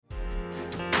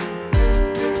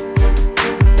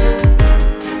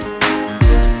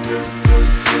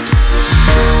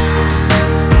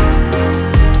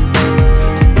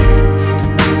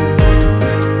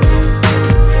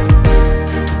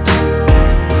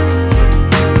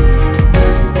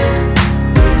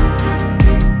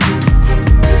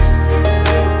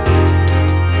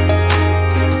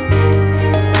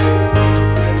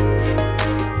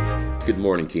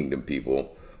morning, Kingdom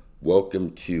people.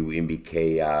 Welcome to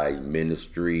MBKI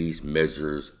Ministries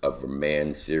Measures of a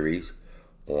Man series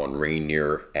on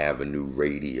Rainier Avenue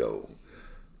Radio.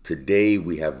 Today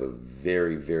we have a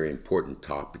very, very important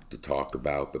topic to talk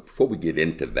about. But before we get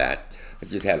into that, I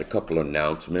just had a couple of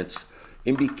announcements.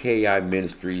 MBKI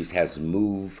Ministries has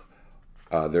moved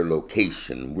their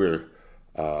location. We're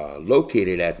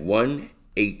located at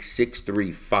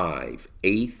 18635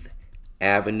 8th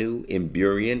Avenue in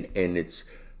Burien, and it's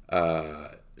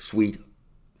Suite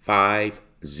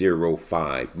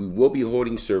 505. We will be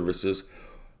holding services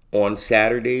on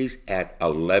Saturdays at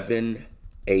 11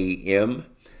 a.m.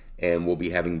 and we'll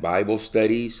be having Bible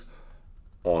studies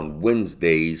on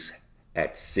Wednesdays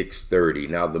at 6:30.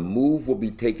 Now, the move will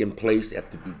be taking place at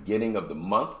the beginning of the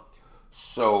month,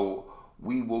 so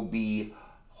we will be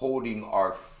holding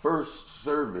our first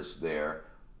service there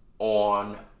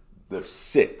on the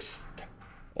 6th.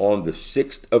 On the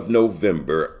 6th of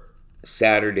November,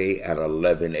 Saturday at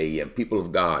 11 a.m. People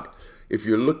of God, if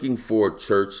you're looking for a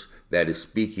church that is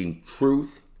speaking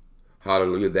truth,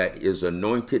 hallelujah, that is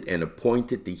anointed and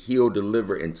appointed to heal,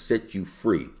 deliver, and set you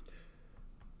free,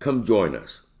 come join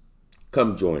us.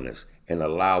 Come join us and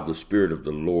allow the Spirit of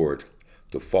the Lord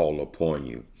to fall upon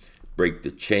you. Break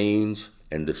the chains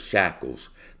and the shackles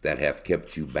that have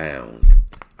kept you bound.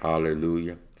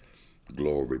 Hallelujah.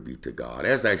 Glory be to God.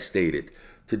 As I stated,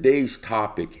 today's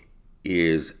topic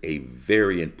is a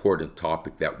very important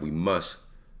topic that we must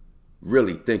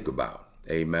really think about.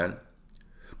 Amen.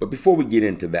 But before we get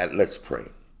into that, let's pray.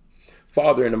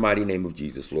 Father, in the mighty name of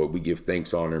Jesus, Lord, we give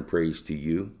thanks, honor, and praise to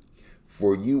you.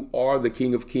 For you are the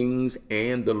King of Kings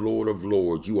and the Lord of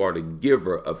Lords. You are the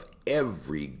giver of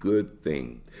every good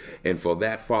thing. And for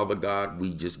that, Father God,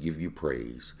 we just give you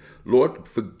praise. Lord,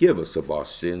 forgive us of our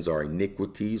sins, our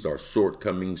iniquities, our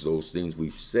shortcomings, those things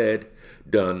we've said,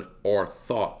 done, or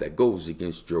thought that goes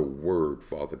against your word,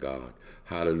 Father God.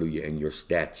 Hallelujah. And your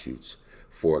statutes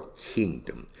for a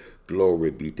kingdom.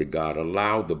 Glory be to God.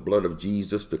 Allow the blood of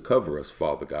Jesus to cover us,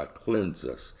 Father God. Cleanse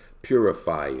us,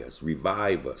 purify us,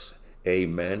 revive us.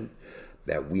 Amen.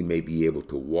 That we may be able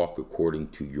to walk according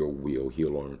to your will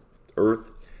here on earth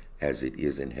as it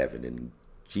is in heaven. In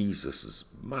Jesus'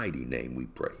 mighty name we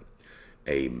pray.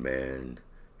 Amen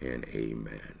and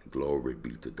amen. Glory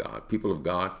be to God. People of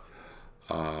God,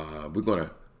 we're going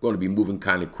to be moving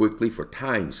kind of quickly for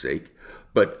time's sake,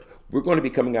 but we're going to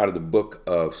be coming out of the book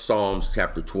of Psalms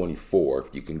chapter 24.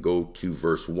 If you can go to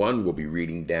verse 1, we'll be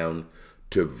reading down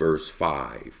to verse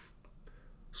 5.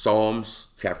 Psalms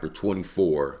chapter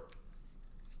 24,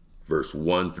 verse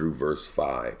 1 through verse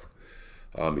 5.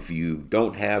 If you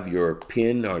don't have your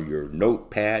pen or your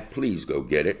notepad, please go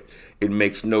get it. It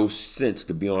makes no sense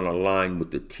to be on a line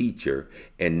with the teacher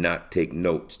and not take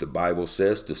notes. The Bible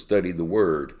says to study the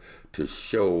word, to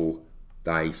show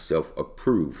thyself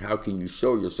approved. How can you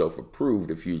show yourself approved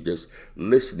if you're just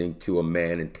listening to a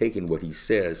man and taking what he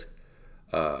says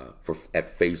at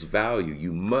face value?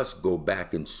 You must go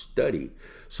back and study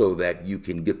so that you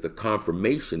can get the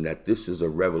confirmation that this is a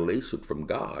revelation from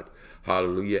God.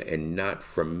 Hallelujah. And not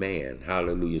from man.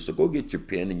 Hallelujah. So go get your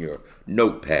pen and your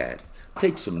notepad.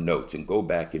 Take some notes and go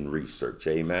back and research.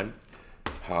 Amen.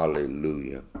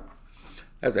 Hallelujah.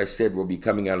 As I said, we'll be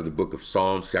coming out of the book of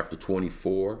Psalms chapter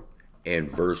 24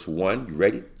 and verse 1. You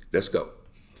ready? Let's go.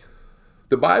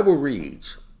 The Bible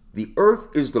reads, "The earth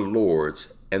is the Lord's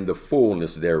and the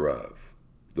fullness thereof,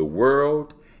 the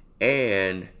world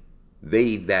and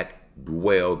they that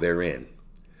dwell therein.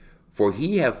 For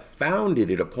he hath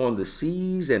founded it upon the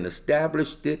seas and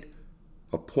established it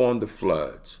upon the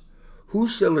floods. Who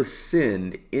shall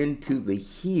ascend into the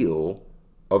hill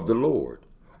of the Lord?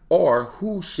 Or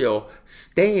who shall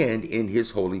stand in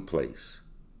his holy place?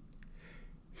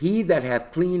 He that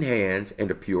hath clean hands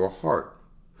and a pure heart,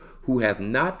 who hath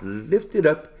not lifted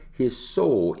up his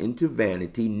soul into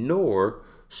vanity, nor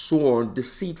sworn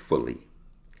deceitfully.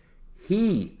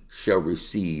 He shall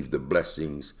receive the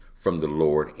blessings from the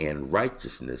Lord and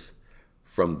righteousness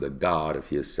from the God of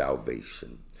his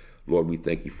salvation." Lord, we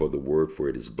thank you for the word, for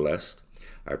it is blessed.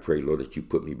 I pray, Lord, that you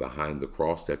put me behind the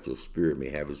cross, that your Spirit may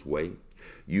have his way.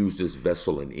 Use this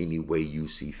vessel in any way you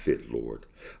see fit, Lord.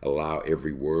 Allow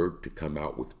every word to come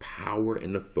out with power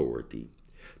and authority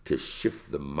to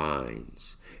shift the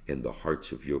minds and the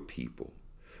hearts of your people.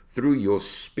 Through your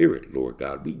Spirit, Lord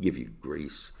God, we give you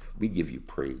grace. We give you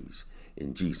praise.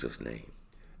 In Jesus' name,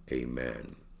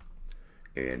 amen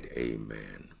and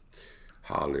amen.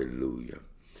 Hallelujah.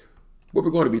 What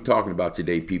we're going to be talking about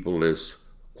today, people, is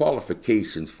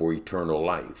qualifications for eternal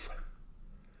life.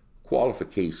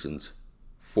 Qualifications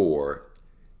for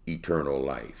eternal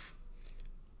life.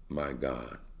 My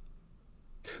God.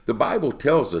 The Bible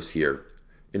tells us here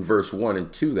in verse 1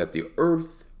 and 2 that the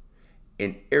earth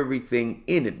and everything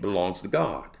in it belongs to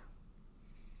God.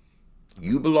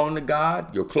 You belong to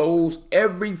God, your clothes,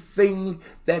 everything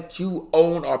that you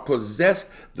own or possess,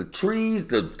 the trees,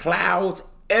 the clouds,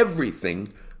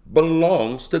 everything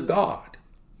belongs to God.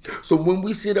 So when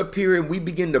we sit up here and we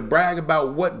begin to brag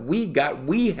about what we got,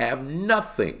 we have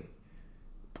nothing.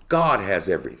 God has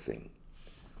everything.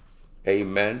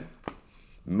 Amen.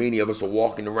 Many of us are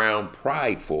walking around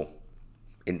prideful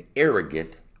and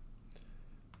arrogant,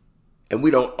 and we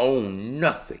don't own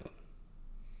nothing.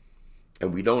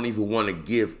 And we don't even want to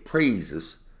give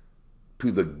praises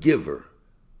to the giver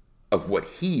of what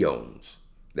he owns,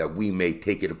 that we may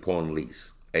take it upon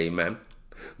lease. Amen.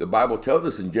 The Bible tells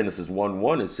us in Genesis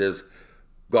 1:1, it says,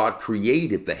 God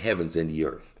created the heavens and the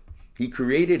earth. He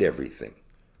created everything.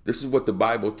 This is what the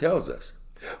Bible tells us.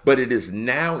 But it is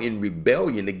now in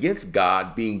rebellion against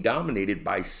God, being dominated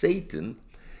by Satan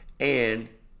and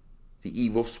the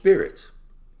evil spirits.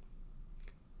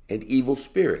 And evil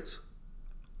spirits.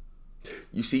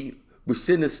 You see, we're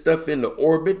sending stuff into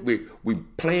orbit. We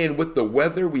playing with the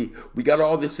weather. We got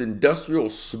all this industrial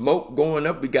smoke going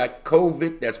up. We got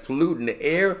COVID that's polluting the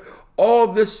air.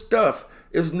 All this stuff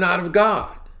is not of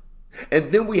God.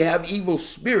 And then we have evil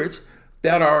spirits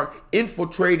that are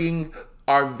infiltrating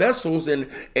our vessels and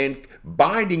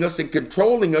binding us and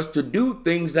controlling us to do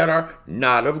things that are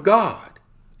not of God.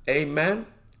 Amen.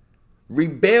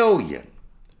 Rebellion.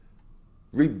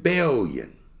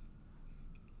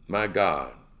 My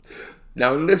God.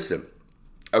 Now listen,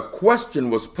 a question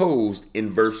was posed in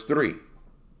verse 3.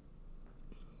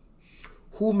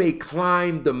 Who may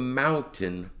climb the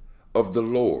mountain of the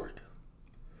Lord?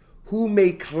 Who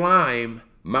may climb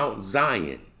Mount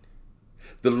Zion,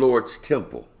 the Lord's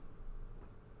temple?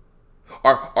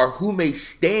 Or who may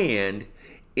stand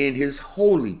in his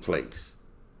holy place?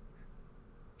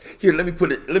 Here, let me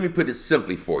put it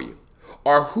simply for you.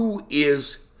 Or who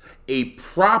is a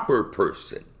proper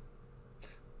person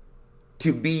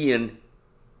to be an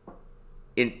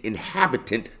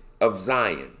inhabitant of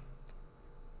Zion,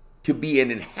 to be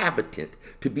an inhabitant,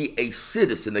 to be a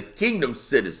citizen, a kingdom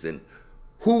citizen?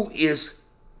 Who is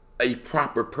a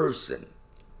proper person?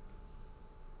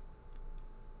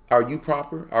 Are you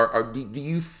proper? Or do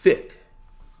you fit?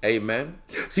 Amen.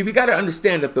 See, we got to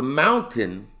understand that the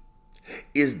mountain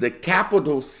is the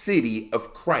capital city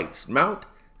of Christ. Mount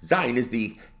Zion is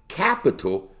the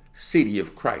capital city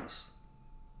of Christ.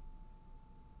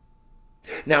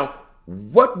 Now,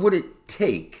 what would it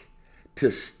take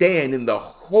to stand in the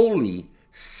holy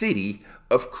city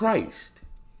of Christ?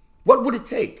 What would it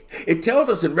take? It tells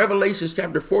us in Revelation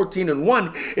chapter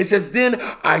 14:1, it says, Then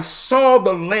I saw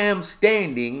the Lamb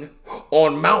standing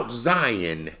on Mount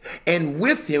Zion, and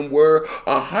with him were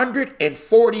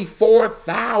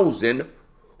 144,000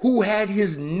 who had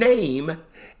his name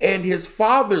and his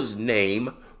father's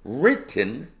name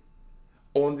written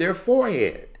on their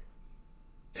forehead.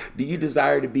 Do you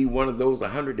desire to be one of those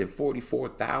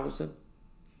 144,000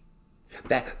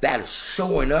 that is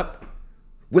showing up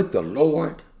with the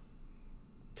Lord,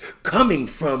 coming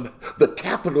from the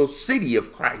capital city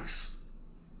of Christ?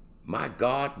 My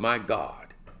God, my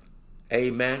God.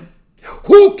 Amen.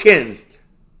 Who can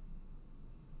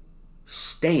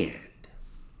stand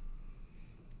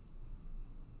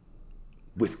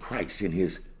with Christ in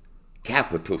his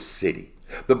capital city?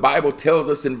 The Bible tells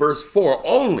us in verse 4,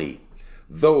 only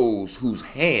those whose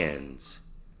hands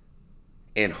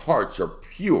and hearts are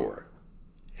pure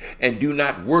and do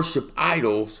not worship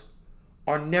idols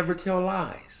or never tell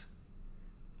lies.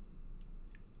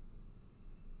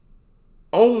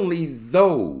 Only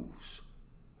those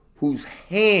whose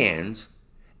hands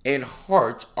and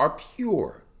hearts are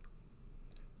pure,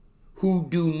 who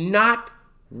do not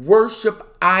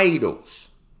worship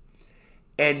idols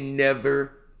and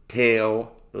never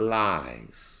tell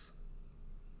lies.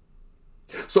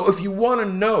 So if you want to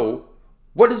know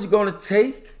what is it going to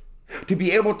take to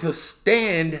be able to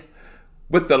stand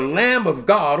with the Lamb of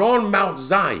God on Mount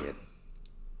Zion,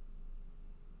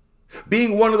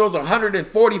 being one of those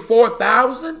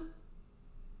 144,000,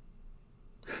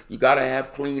 you got to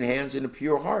have clean hands and a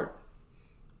pure heart.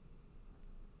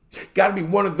 You got to be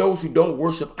one of those who don't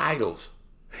worship idols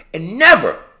and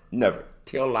never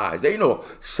tell lies. There ain't no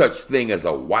such thing as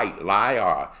a white lie or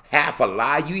a half a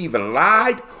lie. You even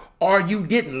lied or you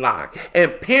didn't lie.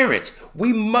 And parents,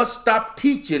 we must stop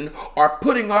teaching or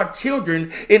putting our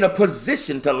children in a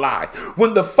position to lie.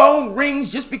 When the phone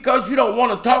rings, just because you don't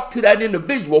want to talk to that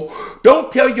individual,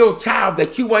 don't tell your child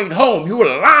that you ain't home. You were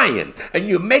lying, and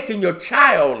you're making your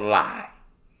child lie.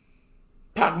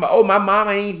 Talking about, oh, my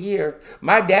mama ain't here.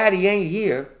 My daddy ain't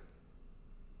here.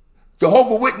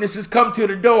 Jehovah Witnesses come to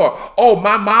the door. Oh,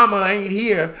 my mama ain't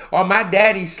here, or my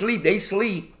daddy sleep. They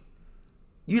sleep.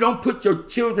 You don't put your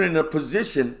children in a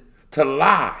position to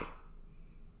lie.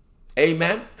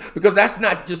 Amen. Because that's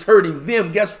not just hurting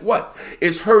them. Guess what?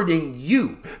 It's hurting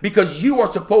you, because you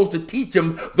are supposed to teach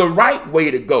them the right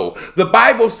way to go. The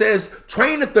Bible says,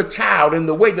 traineth the child in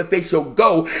the way that they shall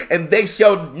go, and they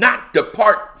shall not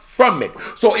depart from it.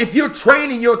 So if you're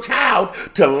training your child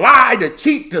to lie, to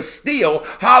cheat, to steal,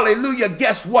 hallelujah,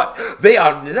 guess what? They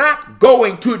are not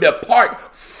going to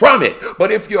depart from it.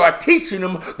 But if you are teaching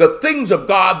them the things of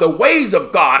God, the ways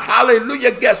of God,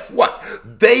 hallelujah, guess what?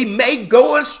 They may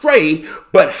go astray,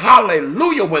 but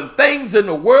hallelujah, when things in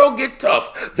the world get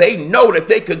tough, they know that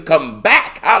they can come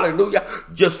back, hallelujah,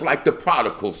 just like the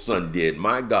prodigal son did.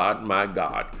 My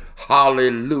God,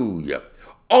 hallelujah.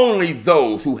 Only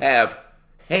those who have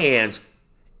hands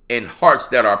and hearts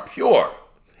that are pure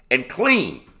and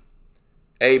clean,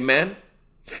 amen,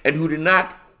 and who do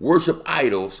not worship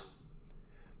idols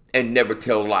and never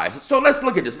tell lies. So let's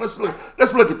look at this. Let's look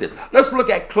at this. Let's look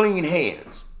at clean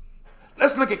hands.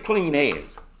 Let's look at clean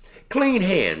hands. Clean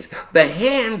hands. The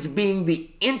hands being the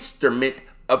instrument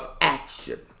of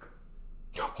action.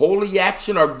 Holy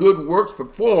action are good works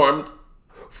performed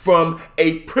from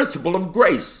a principle of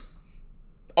grace.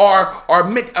 The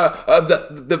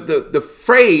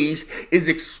phrase is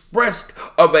expressed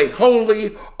of a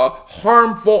holy,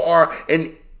 harmful, or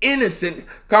an innocent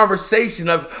conversation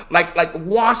of like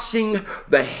washing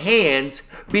the hands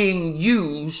being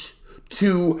used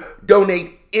to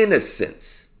donate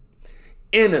innocence.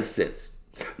 Innocence.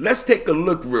 Let's take a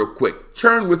look real quick.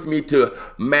 Turn with me to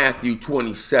Matthew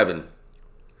 27.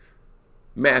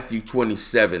 Matthew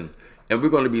 27. And we're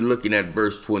going to be looking at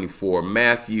verse 24.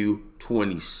 Matthew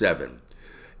 27.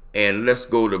 And let's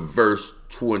go to verse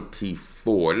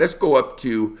 24. Let's go up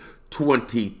to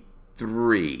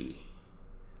 23.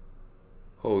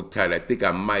 Hold tight. I think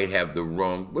I might have the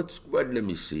wrong. Let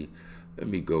me see. Let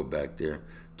me go back there.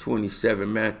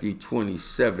 27, Matthew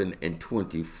 27 and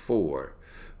 24.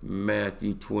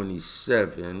 Matthew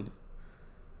 27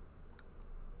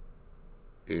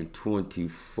 and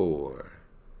 24.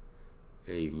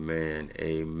 Amen.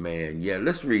 Amen. Yeah,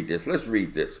 let's read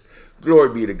this. Glory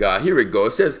be to God. Here it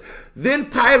goes. It says, then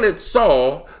Pilate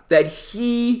saw that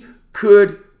he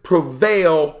could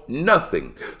prevail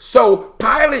nothing. So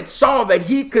Pilate saw that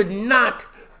he could not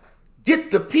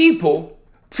get the people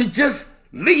to just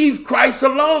leave Christ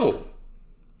alone,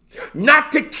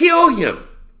 not to kill him,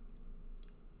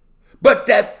 but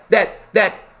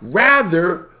that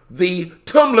rather the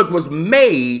tumult was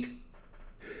made.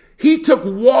 He took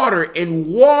water and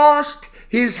washed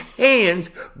his hands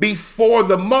before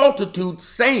the multitude,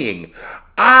 saying,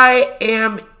 I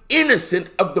am innocent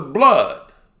of the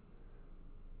blood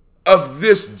of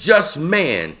this just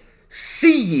man.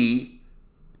 See ye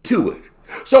to it.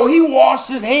 So he washed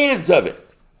his hands of it.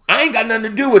 I ain't got nothing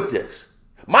to do with this.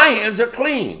 My hands are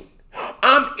clean.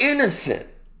 I'm innocent.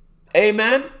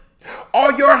 Amen.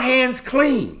 Are your hands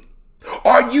clean?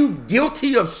 Are you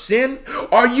guilty of sin?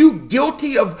 Are you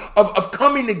guilty of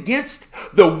coming against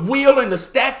the will and the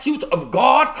statutes of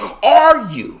God? Are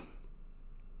you?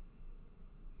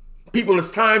 People, it's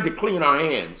time to clean our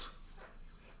hands.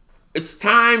 It's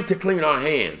time to clean our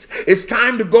hands. It's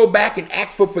time to go back and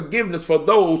ask for forgiveness for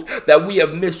those that we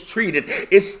have mistreated.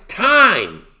 It's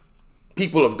time,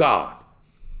 people of God.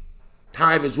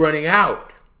 Time is running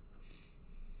out.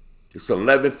 It's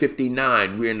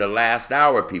 11:59. We're in the last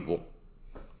hour, people.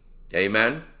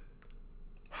 Amen.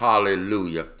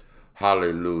 Hallelujah.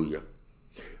 Hallelujah.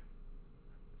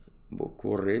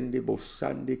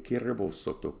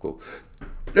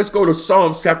 Let's go to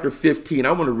Psalms chapter 15.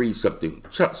 I want to read something.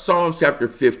 Psalms chapter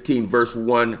 15, verse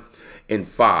 1 and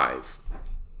 5.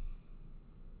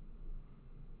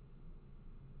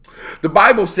 The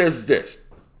Bible says this,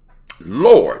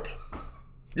 Lord,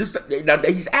 now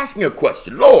he's asking a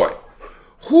question, Lord,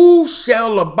 who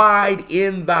shall abide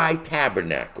in thy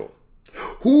tabernacle?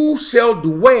 Who shall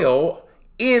dwell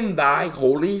in thy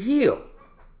holy hill?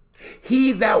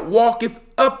 He that walketh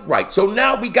upright. So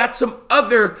now we got some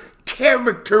other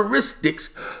characteristics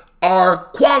or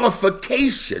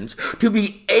qualifications to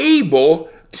be able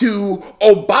to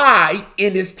abide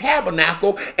in his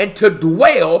tabernacle and to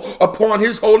dwell upon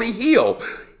his holy hill.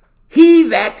 He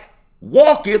that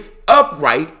walketh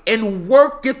upright and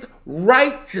worketh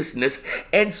righteousness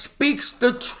and speaks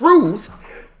the truth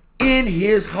in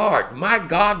his heart. My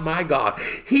God, my God.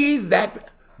 He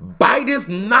that biteth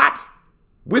not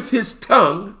with his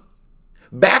tongue,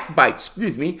 backbiteth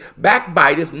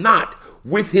not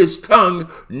with his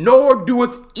tongue, nor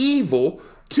doeth evil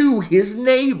to his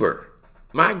neighbor.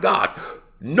 My God.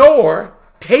 nor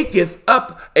taketh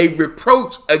up a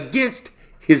reproach against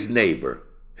his neighbor.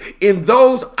 In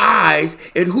whose eyes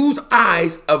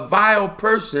a vile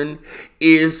person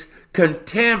is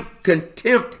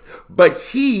contempt, but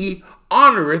he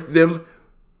honoreth them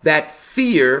that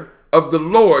fear of the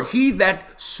Lord. He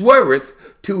that sweareth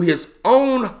to his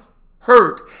own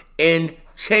hurt and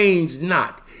change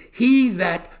not. He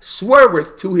that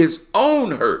sweareth to his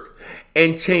own hurt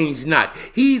and change not.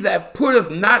 He that putteth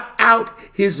not out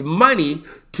his money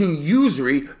to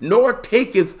usury, nor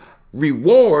taketh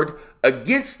reward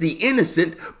against the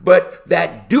innocent, but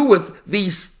that doeth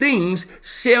these things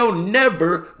shall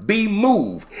never be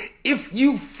moved. If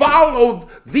you follow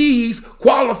these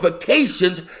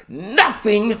qualifications,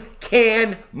 nothing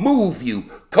can move you.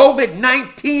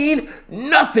 COVID-19,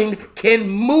 nothing can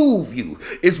move you,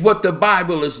 is what the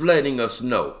Bible is letting us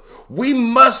know. We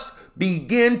must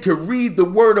begin to read the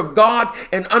word of God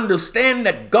and understand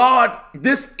that God,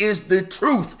 this is the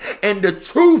truth. And the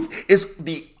truth is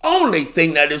the only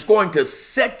thing that is going to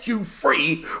set you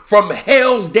free from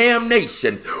hell's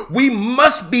damnation. We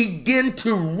must begin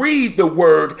to read the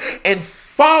word and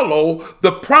follow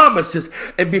the promises.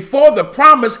 And before the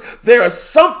promise, there is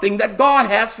something that God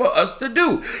has for us to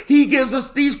do. He gives us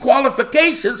these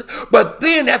qualifications, but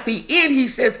then at the end he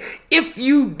says, if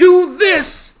you do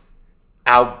this,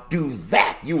 I'll do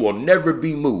that. You will never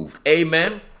be moved.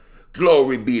 Amen.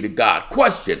 Glory be to God.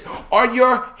 Question: are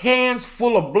your hands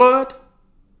full of blood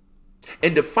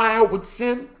and defiled with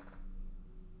sin?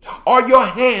 Are your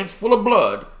hands full of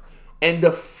blood and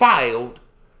defiled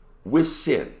with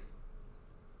sin?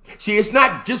 See, it's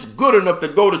not just good enough to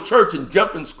go to church and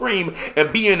jump and scream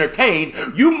and be entertained.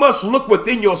 You must look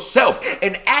within yourself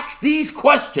and ask these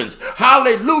questions.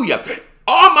 Hallelujah.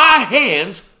 Are my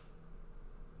hands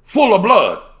full of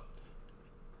blood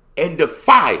and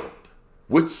defiled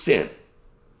with sin?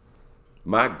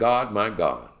 My God, my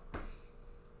God.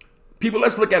 People,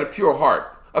 let's look at a pure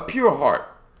heart. A pure heart.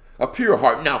 A pure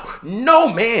heart. Now, no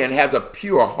man has a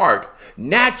pure heart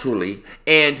naturally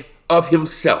and of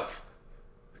himself.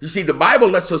 You see, the Bible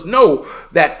lets us know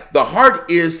that the heart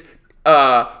is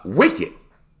wicked.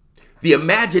 The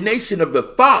imagination of the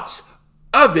thoughts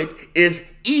of it is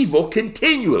evil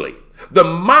continually. The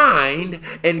mind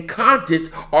and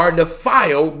conscience are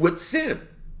defiled with sin.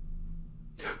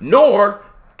 Nor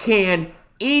can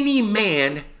any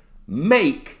man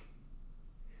make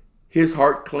his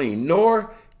heart clean.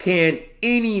 Nor can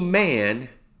any man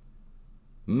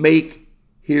make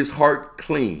his heart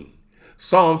clean.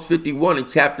 Psalms 51 in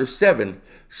chapter 7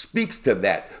 speaks to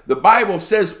that. The Bible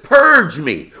says, purge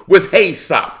me with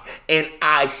hyssop, and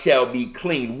I shall be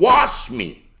clean. Wash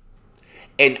me,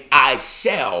 and I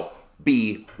shall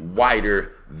be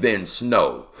whiter than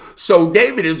snow. So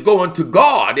David is going to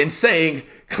God and saying,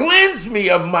 cleanse me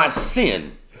of my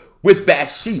sin with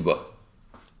Bathsheba.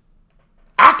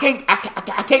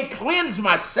 I can't cleanse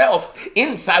myself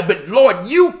inside, but Lord,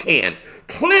 you can.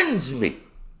 Cleanse me.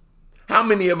 How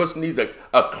many of us needs a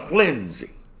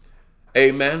cleansing?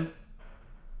 Amen.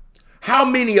 How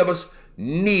many of us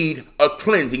need a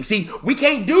cleansing? See, we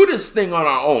can't do this thing on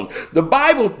our own. The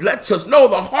Bible lets us know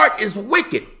the heart is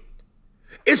wicked.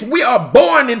 We are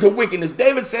born into wickedness.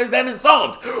 David says that in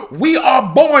Psalms. We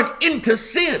are born into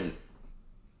sin.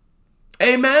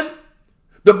 Amen.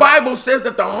 The Bible says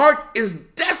that the heart is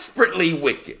desperately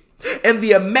wicked, and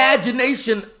the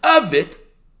imagination of it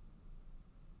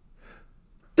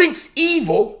thinks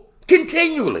evil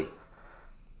continually.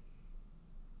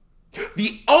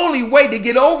 The only way to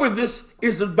get over this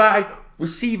is by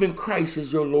receiving Christ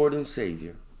as your Lord and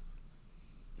Savior.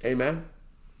 Amen.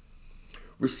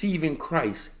 Receiving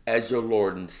Christ as your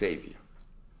Lord and Savior.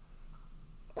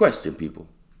 Question, people.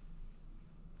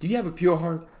 Do you have a pure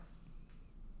heart?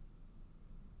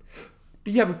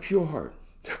 Do you have a pure heart?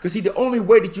 Because see, the only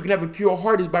way that you can have a pure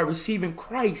heart is by receiving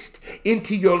Christ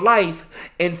into your life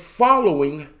and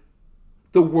following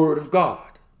the Word of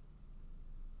God.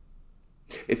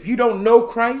 If you don't know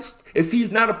Christ, if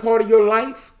He's not a part of your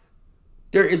life,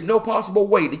 there is no possible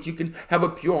way that you can have a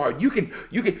pure heart. You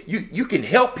can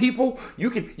help people. You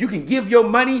can give your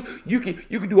money. You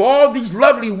can do all these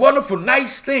lovely, wonderful,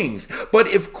 nice things. But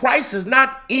if Christ is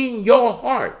not in your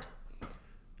heart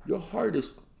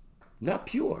is not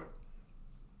pure.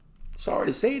 Sorry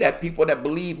to say that, people that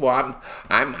believe, well,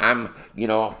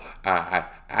 I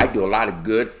do a lot of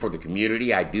good for the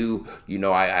community. I do,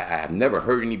 I've never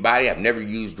hurt anybody. I've never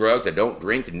used drugs. I don't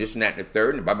drink and this and that and the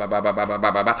third and blah, blah, blah, blah, blah, blah,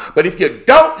 blah, blah. But if you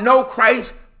don't know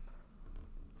Christ,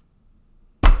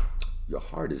 your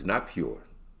heart is not pure.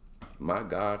 My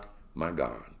God, my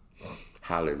God.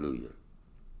 Hallelujah.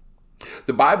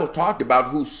 The Bible talked about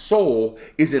whose soul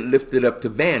isn't lifted up to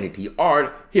vanity,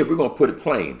 or here we're going to put it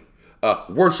plain,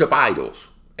 worship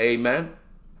idols. Amen.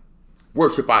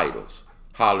 Worship idols.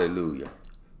 Hallelujah.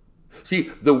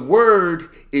 See, the word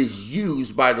is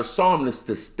used by the psalmist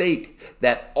to state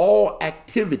that all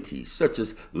activities such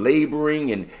as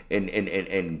laboring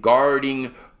and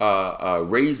guarding,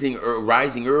 rising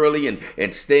early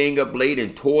and staying up late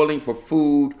and toiling for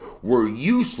food were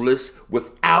useless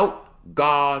without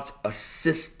God's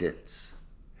assistance.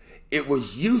 It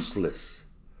was useless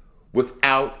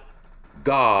without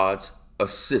God's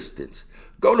assistance.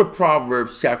 Go to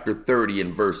Proverbs chapter 30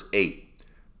 and verse 8.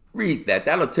 Read that.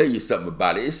 That'll tell you something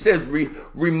about it. It says,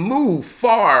 remove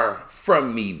far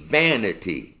from me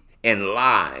vanity and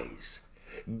lies.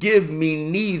 Give me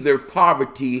neither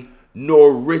poverty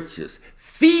nor riches.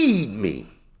 Feed me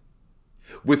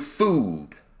with food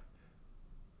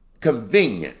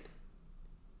convenient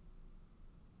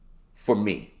for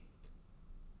me.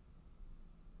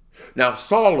 Now,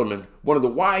 Solomon, one of the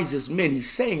wisest men, he's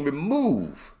saying,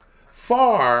 remove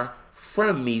far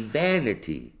from me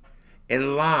vanity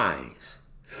and lies.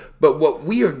 But what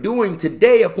we are doing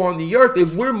today upon the earth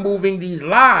is we're moving these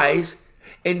lies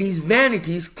and these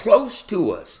vanities close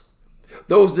to us.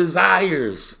 Those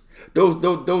desires,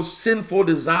 those sinful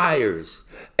desires.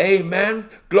 Amen.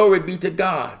 Glory be to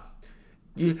God.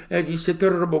 And then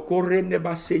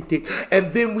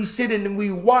we sit and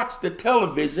we watch the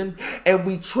television and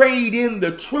we trade in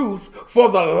the truth for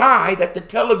the lie that the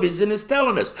television is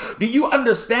telling us. Do you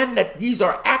understand that these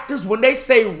are actors? When they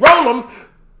say roll them,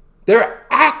 they're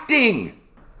acting.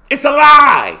 It's a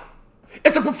lie.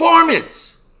 It's a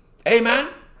performance. Amen.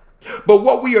 But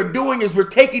what we are doing is we're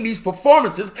taking these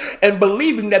performances and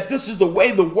believing that this is the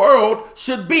way the world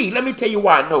should be. Let me tell you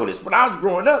why I know this. When I was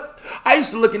growing up, I used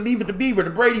to look at Leave It to Beaver,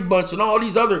 The Brady Bunch, and all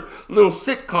these other little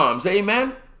sitcoms,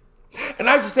 amen? And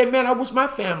I used to say, man, I wish my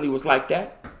family was like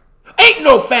that. Ain't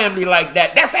no family like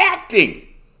that. That's acting.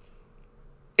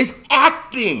 It's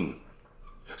acting.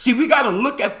 See, we got to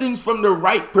look at things from the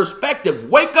right perspective.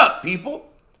 Wake up, people.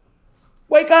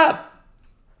 Wake up.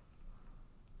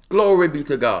 Glory be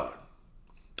to God.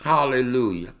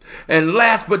 Hallelujah. And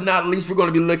last but not least, we're going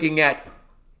to be looking at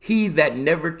he that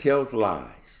never tells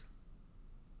lies.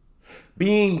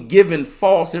 Being given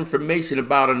false information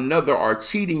about another or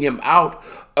cheating him out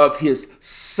of his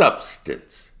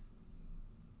substance.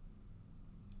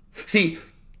 See,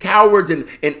 cowards and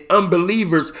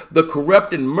unbelievers, the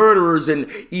corrupt and murderers and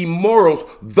immorals,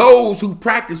 those who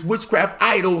practice witchcraft,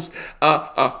 idols,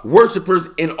 worshipers,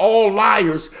 and all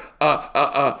liars,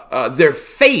 their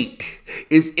fate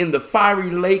is in the fiery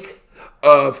lake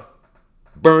of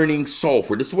burning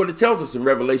sulfur. This is what it tells us in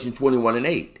Revelation 21 and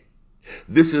 8.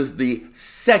 This is the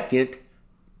second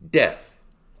death.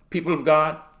 People of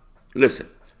God, listen,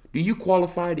 do you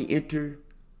qualify to enter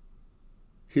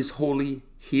his holy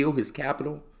hill, his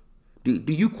capital?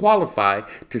 Do you qualify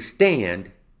to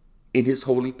stand in his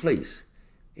holy place,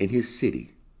 in his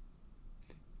city?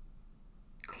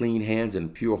 Clean hands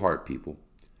and pure heart, people.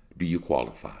 Do you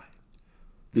qualify?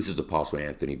 This is Apostle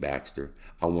Anthony Baxter.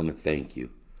 I want to thank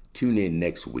you. Tune in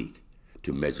next week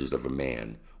to Measures of a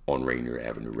Man on Rainier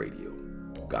Avenue Radio.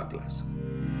 God bless.